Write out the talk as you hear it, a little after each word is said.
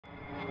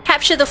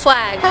Capture the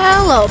flag.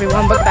 Hello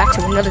everyone, welcome back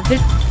to another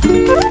video.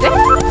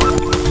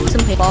 Some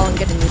paintball and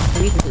get a new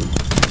food.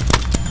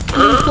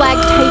 Blue flag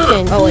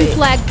taken. Oh, Blue wait.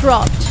 flag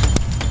dropped.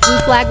 Blue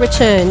flag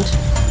returned.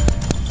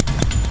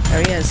 There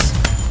he is.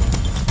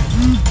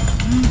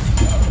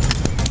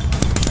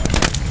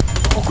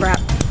 Oh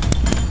crap.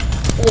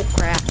 Oh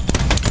crap.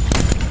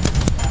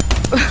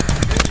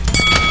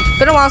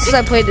 Been a while since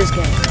I played this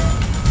game.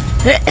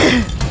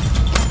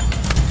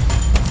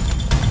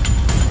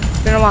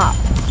 Been a while.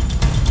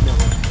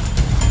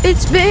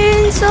 It's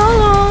been so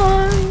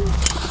long.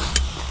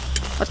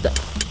 What the?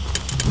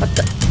 What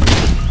the?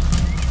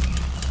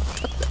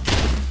 What the?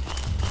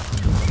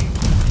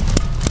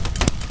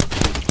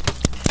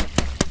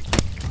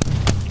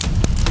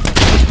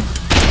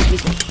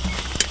 Excuse me.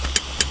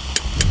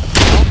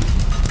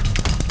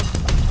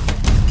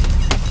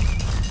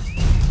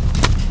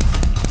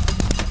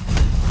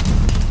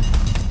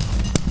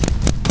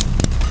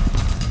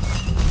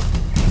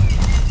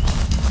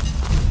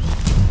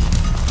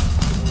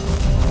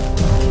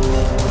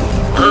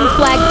 Blue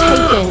flag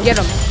taken. Get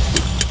him.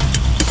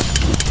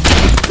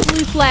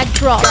 Blue flag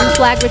dropped. Blue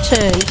flag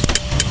returned.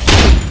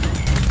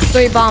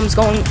 3 bombs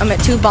going. I'm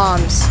at 2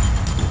 bombs.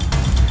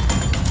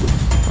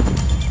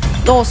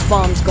 Those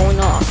bombs going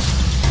off.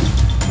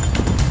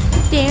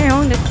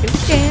 Down the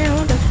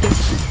down the.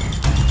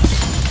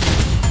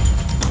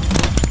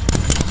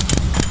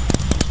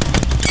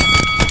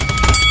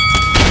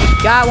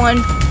 Got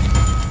one.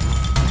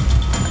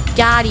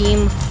 Got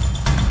him.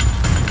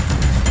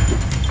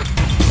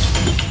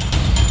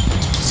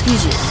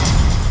 Excuse you.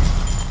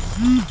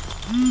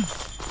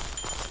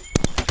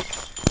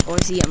 Oh, I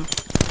see him.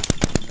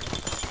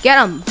 Get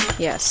him!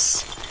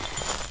 Yes.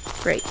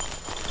 Great.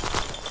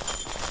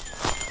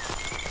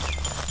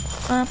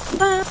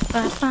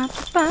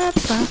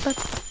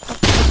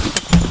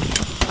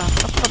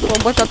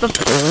 What the?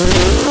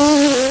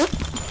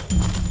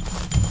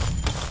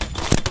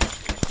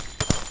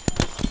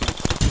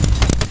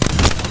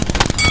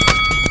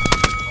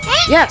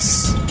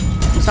 Yes!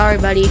 Sorry,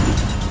 buddy.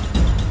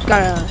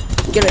 Gotta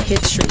get a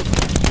hit streak.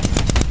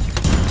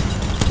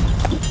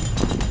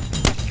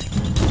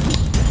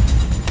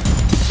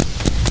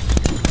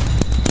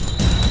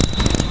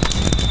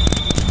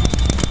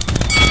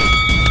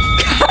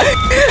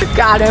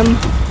 Got him.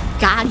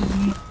 Got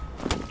him.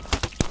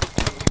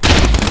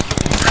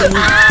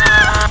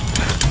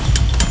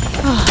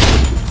 Oh,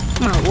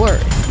 my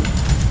word.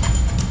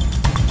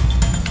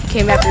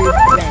 Came after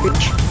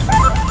revenge.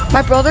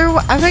 My brother,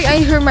 I think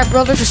I heard my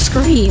brother just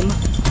scream.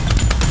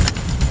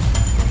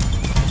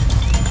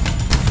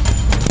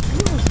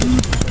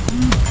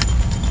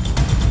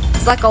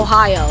 It's like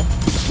Ohio.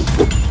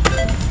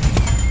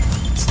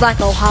 It's like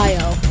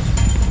Ohio.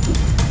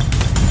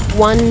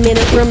 1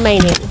 minute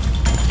remaining.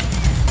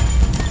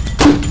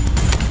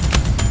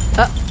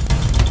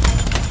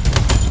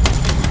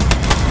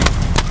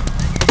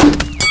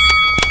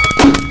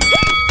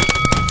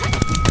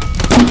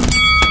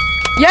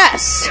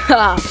 Yes!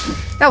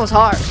 That was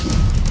hard.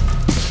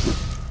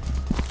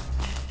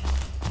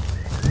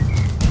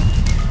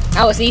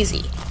 That was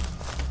easy.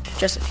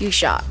 Just a few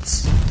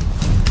shots.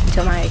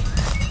 Till my...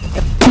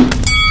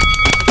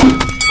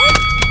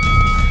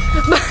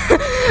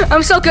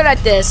 I'm so good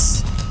at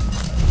this.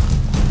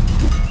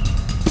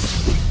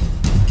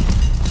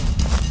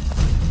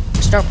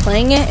 Start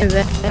playing it and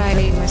then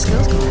my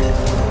skills come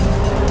out.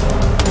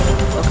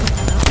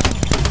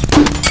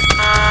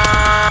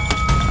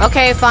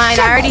 Okay, fine.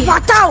 I already.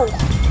 What?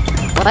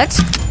 Okay.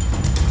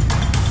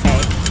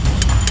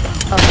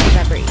 Oh,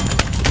 that breathe.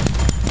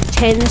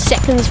 10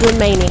 seconds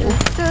remaining.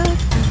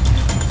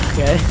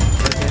 Okay.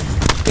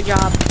 Good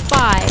job.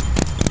 5,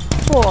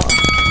 4,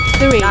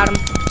 3, Got him.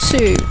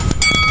 2,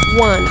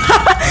 1.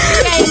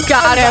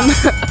 Got him.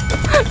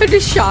 I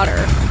just shot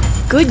her.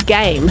 Good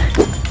game.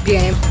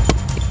 Game.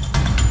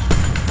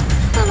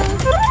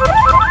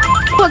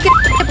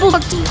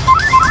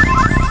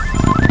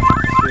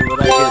 Dude,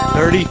 I get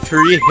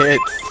 33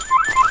 hits.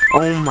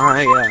 Oh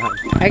my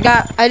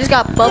god. I just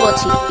got bubble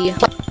tea.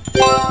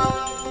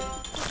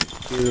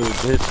 Dude,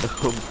 this is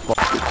so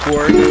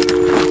boring.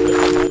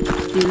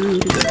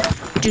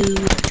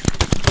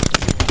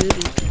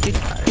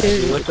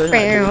 What the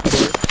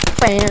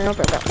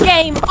heck?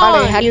 Game By the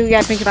way, how on. do you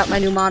guys think about my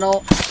new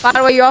model? By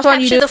the way, you also on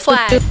Capture YouTube. the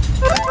flag.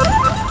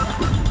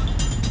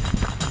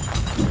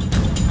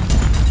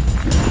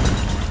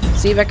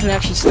 See if I can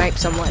actually snipe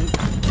someone.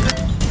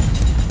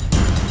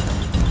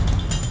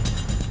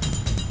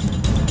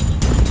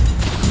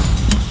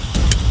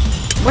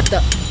 What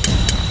the?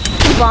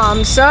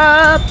 Bombs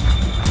up!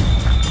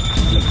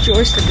 The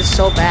joystick is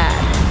so bad.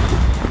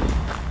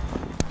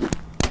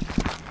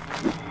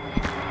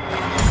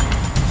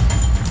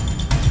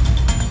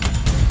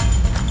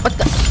 What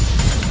the?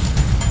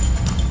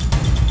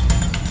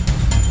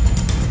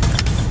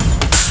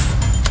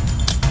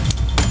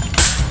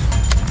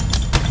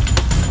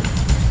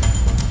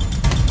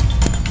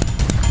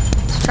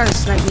 He's trying to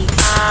snipe me.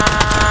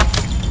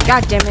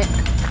 God damn it.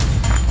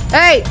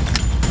 Hey!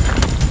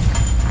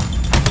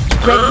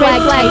 Red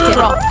flag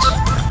dropped.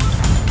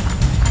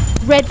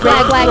 Red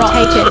flag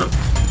taken.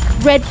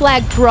 Red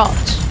flag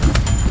dropped.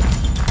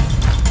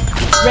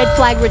 Red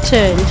flag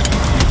returned.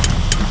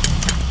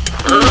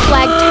 Blue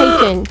flag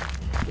taken.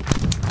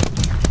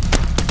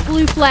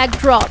 Blue flag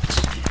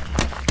dropped.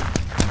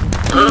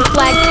 Blue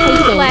flag taken.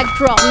 Blue flag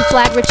dropped. Blue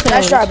flag returned.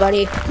 Nice try,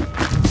 buddy.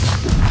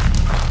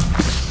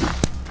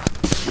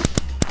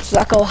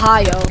 Suck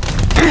Ohio.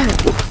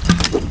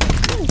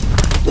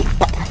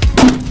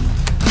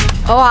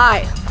 Oh,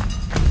 hi.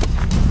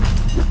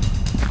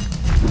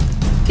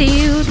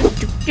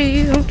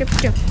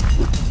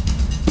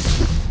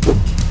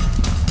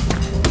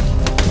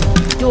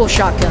 Dual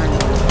shotgun.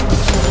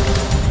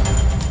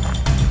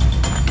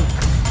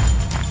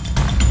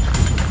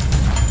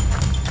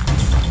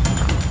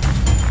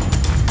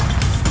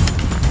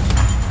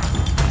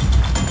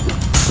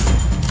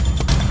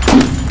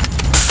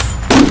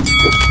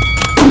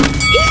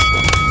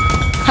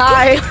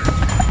 Hi.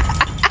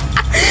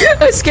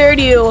 I scared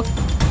you.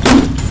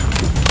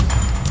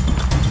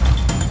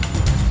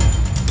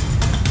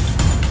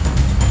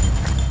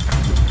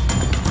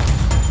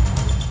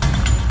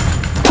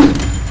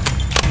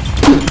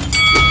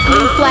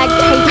 Blue flag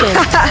taken.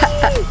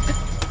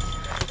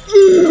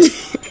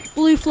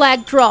 Blue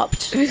flag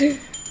dropped.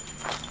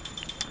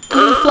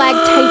 Blue flag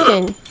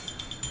taken.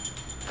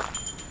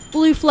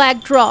 Blue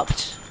flag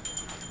dropped.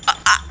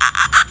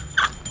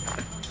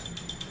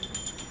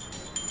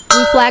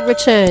 Blue flag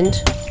returned.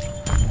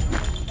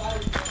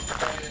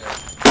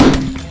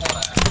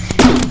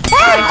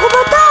 Hey,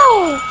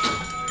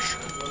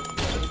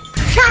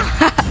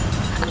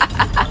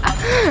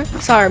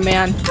 sorry,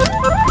 man.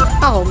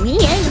 Oh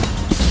man.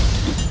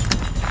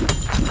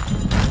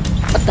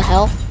 What the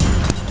hell?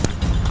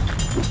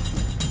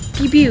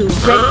 Pew pew.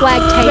 Red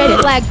flag taken. Red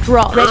flag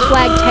dropped. Red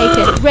flag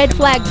taken. Red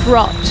flag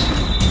dropped.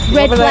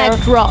 Red Over flag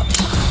there.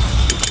 dropped.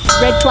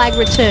 Red flag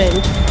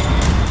returned.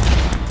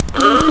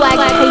 Blue flag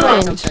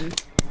taken.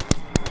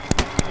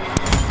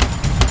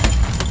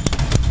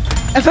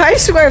 If I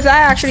swear, if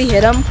that actually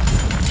hit him.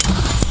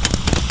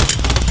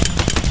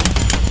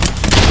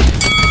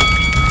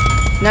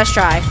 Nice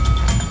try.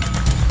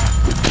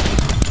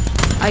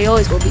 I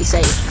always will be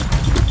safe.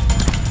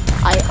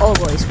 I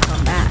always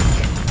come back.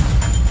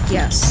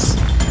 Yes.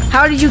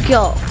 How did you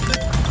kill?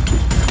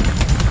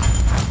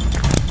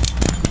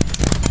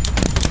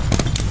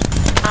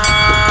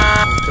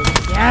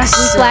 Yes.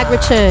 Blue flag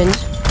returned.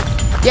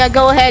 Yeah,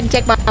 go ahead and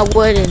take my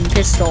wooden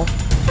pistol.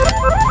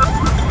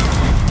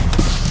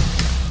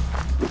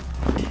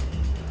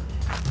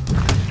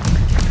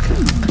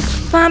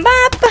 Bam,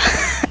 bam,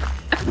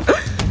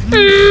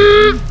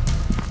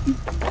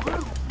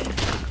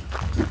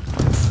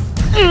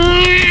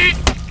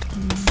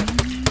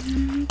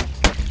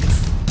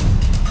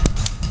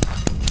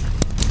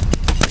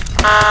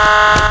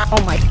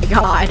 oh my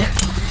god.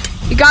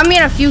 You got me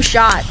in a few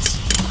shots.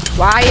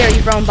 Why are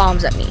you throwing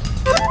bombs at me?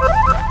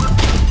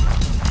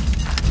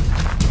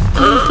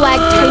 Blue flag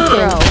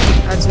taken. Bro,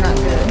 that's not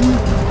good.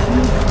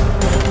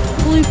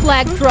 Blue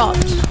flag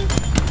dropped.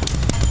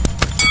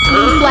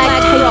 Blue flag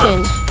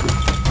taken.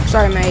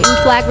 Sorry, mate. Blue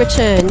flag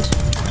returned.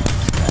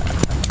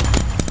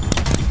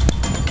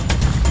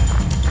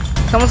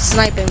 Someone's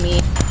sniping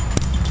me.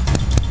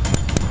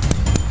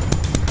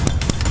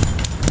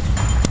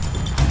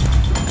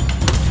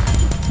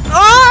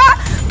 Ah!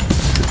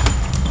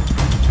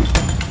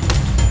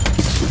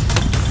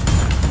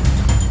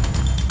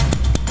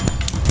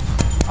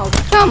 Oh,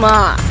 come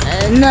on.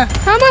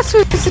 How am I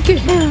supposed to get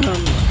him?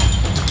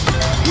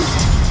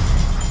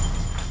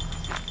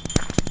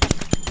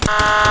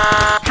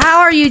 How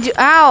are you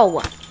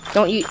ow!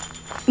 Don't you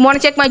want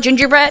to take my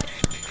gingerbread?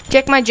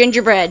 Take my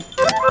gingerbread.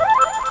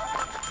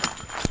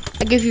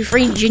 I give you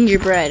free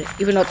gingerbread,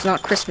 even though it's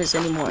not Christmas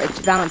anymore. It's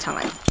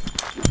Valentine.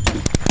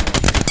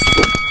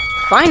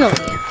 Finally.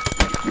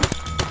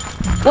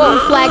 Blue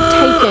flag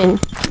taken.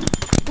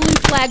 Blue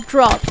flag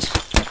dropped.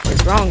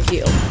 What's wrong with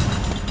you?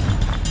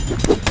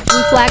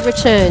 Blue flag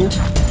returned.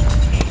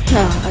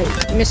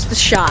 Oh, I missed the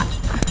shot.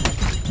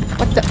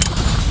 What the?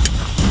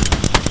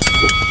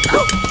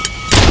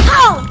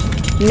 Oh!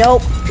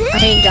 Nope. I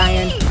ain't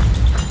dying.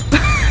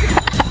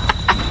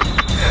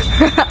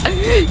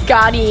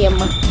 Got him.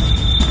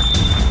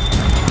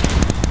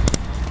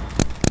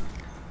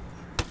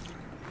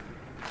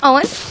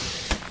 Owen?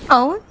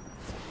 Owen?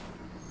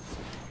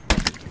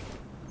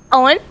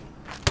 Owen?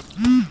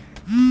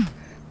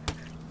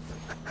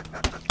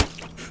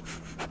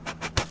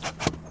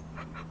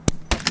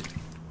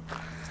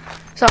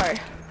 Sorry.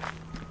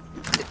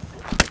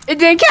 It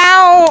didn't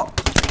count!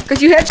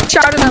 Because you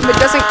headshotted him, it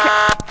doesn't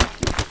count.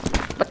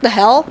 What the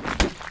hell?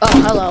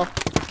 Oh, hello.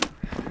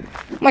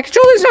 My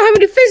controllers don't have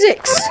any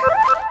physics!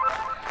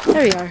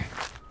 There we are.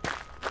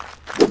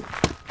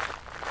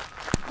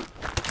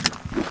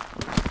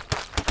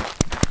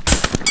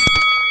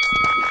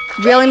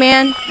 Really,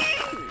 man?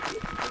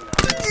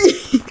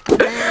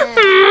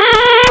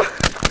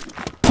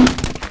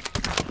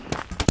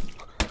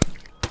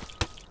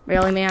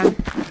 Really, man?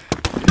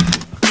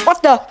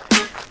 What the?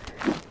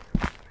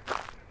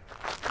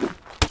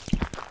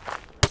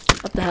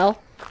 What the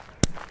hell?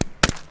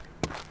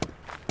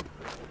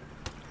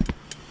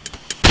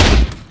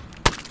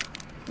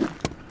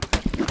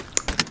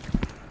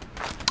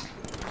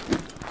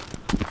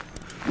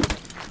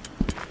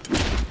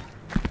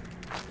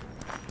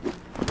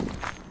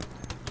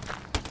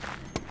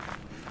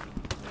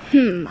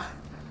 Hmm.